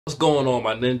What's going on,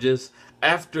 my ninjas?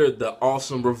 After the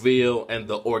awesome reveal and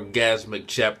the orgasmic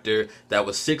chapter that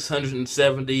was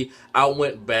 670, I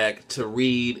went back to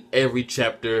read every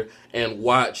chapter and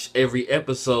watch every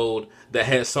episode that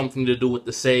has something to do with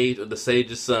the sage or the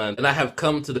sage's son. And I have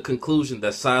come to the conclusion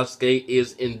that Sasuke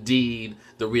is indeed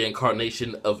the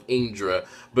reincarnation of Indra.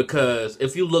 Because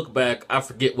if you look back, I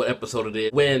forget what episode it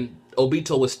is, when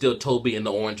Obito was still Toby in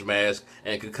the orange mask,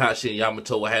 and Kakashi and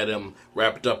Yamato had him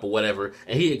wrapped up or whatever,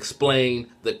 and he explained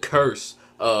the curse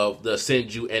of the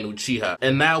Senju and Uchiha.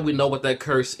 And now we know what that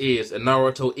curse is, and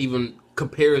Naruto even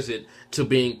compares it to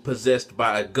being possessed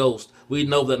by a ghost. We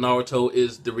know that Naruto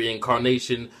is the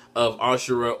reincarnation of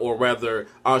Ashura, or rather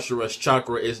Ashura's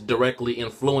chakra is directly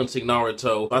influencing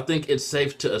Naruto. I think it's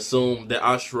safe to assume that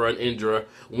Ashura and Indra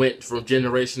went from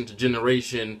generation to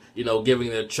generation, you know, giving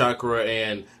their chakra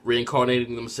and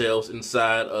reincarnating themselves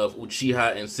inside of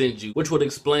Uchiha and Senju, which would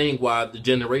explain why the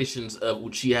generations of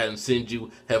Uchiha and Senju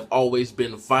have always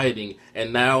been fighting,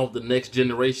 and now the next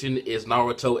generation is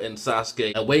Naruto and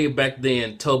Sasuke. And way back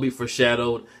then, Toby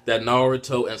foreshadowed that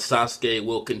Naruto and Sasuke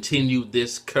will continue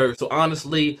this curse. So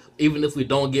honestly, even if we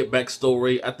don't get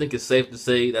backstory, I think it's safe to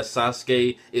say that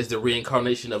Sasuke is the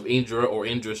reincarnation of Indra, or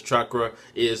Indra's chakra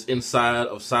is inside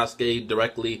of Sasuke,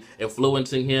 directly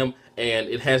influencing him, and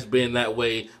it has been that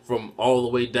way from all the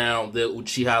way down the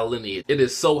Uchiha lineage. It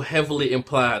is so heavily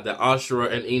implied that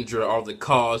Ashura and Indra are the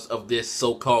cause of this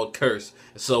so-called curse.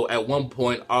 So at one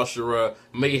point, Ashura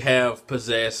may have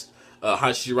possessed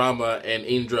Hashirama, and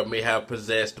Indra may have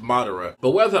possessed Madara.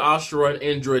 But whether Ashura and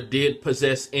Indra did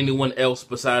possess anyone else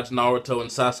besides Naruto and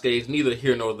Sasuke is neither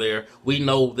here nor there. We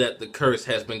know that the curse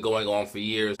has been going on for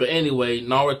years. But anyway,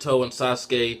 Naruto and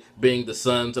Sasuke being the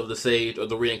sons of the sage, or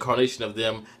the reincarnation of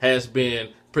them, has been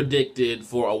predicted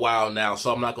for a while now,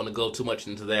 so I'm not going to go too much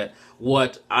into that.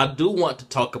 What I do want to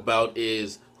talk about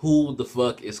is who the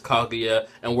fuck is Kaguya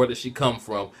and where does she come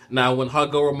from? Now, when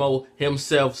Hagoromo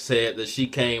himself said that she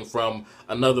came from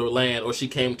another land, or she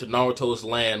came to Naruto's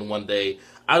land one day,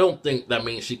 I don't think that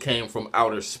means she came from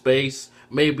outer space.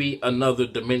 Maybe another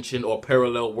dimension or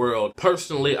parallel world.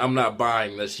 Personally, I'm not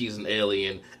buying that she's an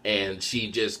alien and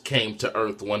she just came to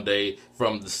Earth one day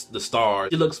from the stars.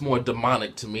 She looks more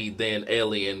demonic to me than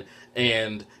alien,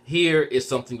 and here is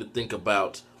something to think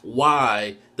about.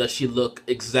 Why does she look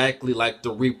exactly like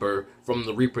the Reaper from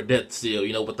the Reaper Death Seal,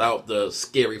 you know, without the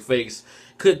scary face?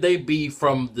 Could they be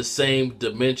from the same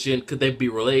dimension? Could they be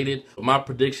related? My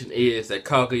prediction is that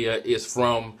Kaguya is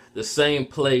from the same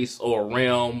place or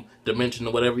realm, dimension,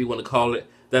 or whatever you want to call it,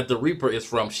 that the Reaper is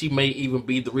from. She may even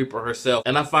be the Reaper herself.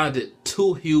 And I find it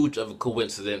too huge of a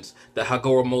coincidence that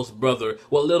Hagoromo's brother,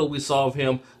 what little we saw of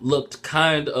him, looked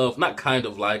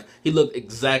he looked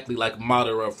exactly like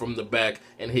Madara from the back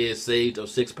in his Sage of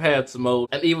Six Paths mode.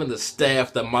 And even the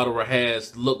staff that Madara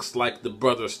has looks like the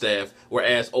brother staff,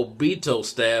 whereas Obito's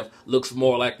staff looks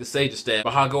more like the Sage's staff.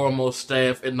 But Hagoromo's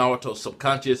staff and Naruto's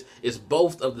subconscious is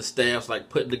both of the staffs like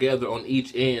put together on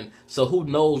each end. So who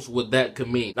knows what that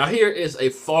could mean. Now here is a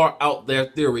far out there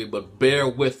theory, but bear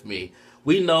with me.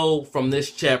 We know from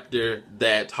this chapter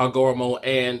that Hagoromo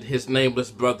and his nameless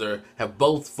brother have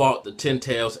both fought the Ten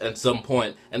Tails at some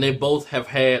point, and they both have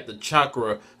had the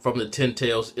chakra from the Ten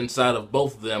Tails inside of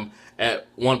both of them at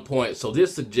one point. So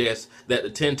this suggests that the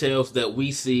Ten Tails that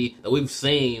we've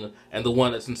seen, and the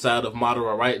one that's inside of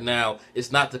Madara right now,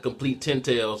 is not the complete Ten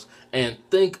Tails. And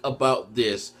think about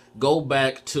this. Go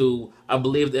back to, I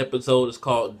believe the episode is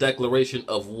called Declaration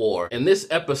of War. In this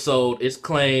episode, it's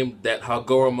claimed that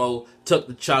Hagoromo took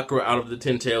the chakra out of the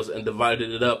Ten Tails and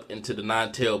divided it up into the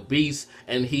Nine-Tailed Beast,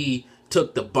 and he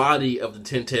took the body of the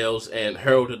Ten Tails and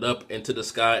hurled it up into the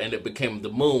sky, and it became the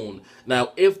moon.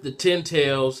 Now, if the Ten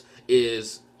Tails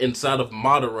is inside of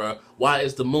Madara, why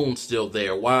is the moon still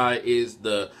there? Why is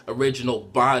the original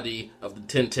body of the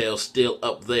Ten Tails still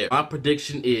up there? My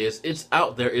prediction is it's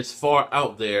out there, it's far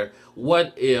out there.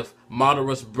 What if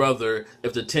Madara's brother,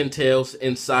 if the Ten Tails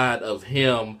inside of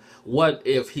him, what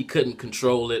if he couldn't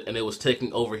control it and it was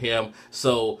taking over him?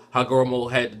 So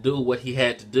Hagoromo had to do what he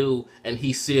had to do, and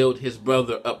he sealed his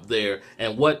brother up there.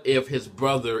 And what if his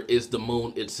brother is the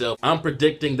moon itself? I'm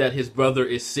predicting that his brother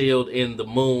is sealed in the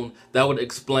moon. That would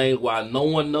explain why no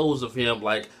one knows of him.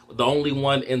 Like, the only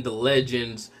one in the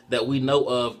legends that we know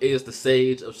of is the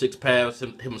Sage of Six Paths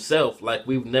himself. Like,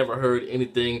 we've never heard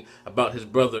anything about his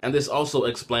brother. And this also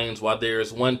explains why there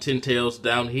is one Ten Tails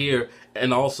down here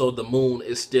and also the moon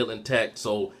is still intact.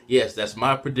 So yes, that's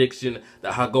my prediction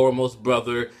that Hagoromo's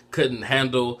brother couldn't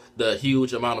handle the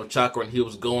huge amount of chakra and he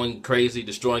was going crazy,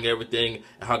 destroying everything.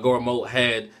 And Hagoromo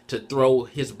had to throw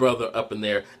his brother up in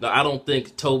there. Now, I don't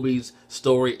think Toby's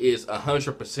story is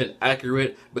 100%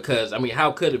 accurate because, I mean,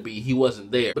 how could it be? He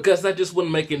wasn't there. Because that just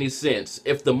wouldn't make any sense.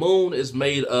 If the moon is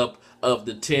made up of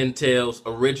the Ten Tails'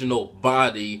 original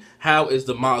body, how is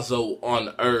the Mazo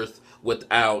on Earth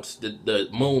without the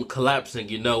moon collapsing,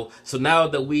 you know? So now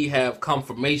that we have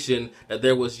confirmation that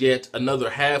there was yet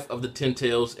another half of the Ten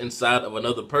Tails inside of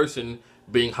another person,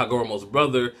 being Hagoromo's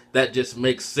brother, that just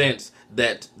makes sense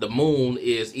that the moon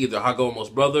is either Hagoromo's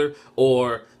brother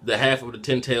or the half of the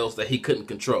Ten Tails that he couldn't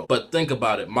control. But think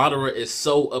about it, Madara is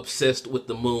so obsessed with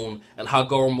the moon, and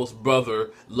Hagoromo's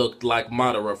brother looked like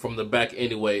Madara from the back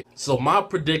anyway. So my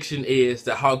prediction is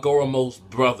that Hagoromo's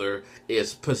brother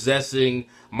is possessing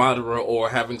Madara or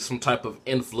having some type of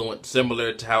influence,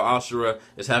 similar to how Ashura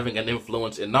is having an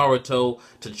influence in Naruto,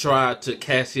 to try to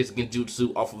cast his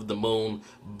genjutsu off of the moon,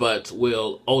 but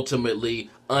will ultimately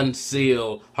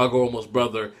unseal Hagoromo's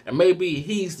brother, and maybe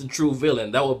he's the true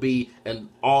villain. That would be an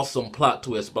awesome plot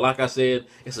twist, but like I said,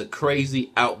 it's a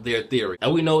crazy out there theory.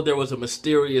 And we know there was a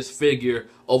mysterious figure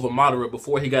over Madara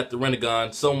before he got the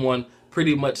Rinnegan. Someone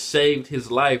pretty much saved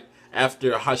his life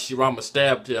after Hashirama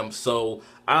stabbed him, so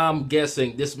I'm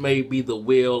guessing this may be the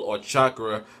will or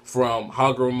chakra from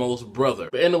Hagoromo's brother.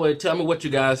 But anyway, tell me what you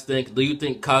guys think. Do you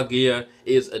think Kaguya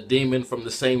is a demon from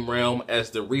the same realm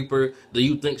as the Reaper? Do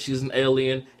you think she's an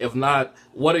alien? If not,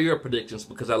 what are your predictions?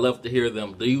 Because I love to hear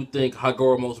them. Do you think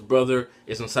Hagoromo's brother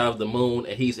is inside of the moon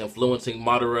and he's influencing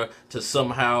Madara to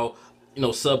somehow, you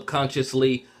know,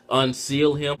 subconsciously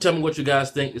unseal him? Tell me what you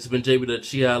guys think. It's been JB the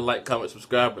Chia. Like, comment,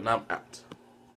 subscribe, and I'm out.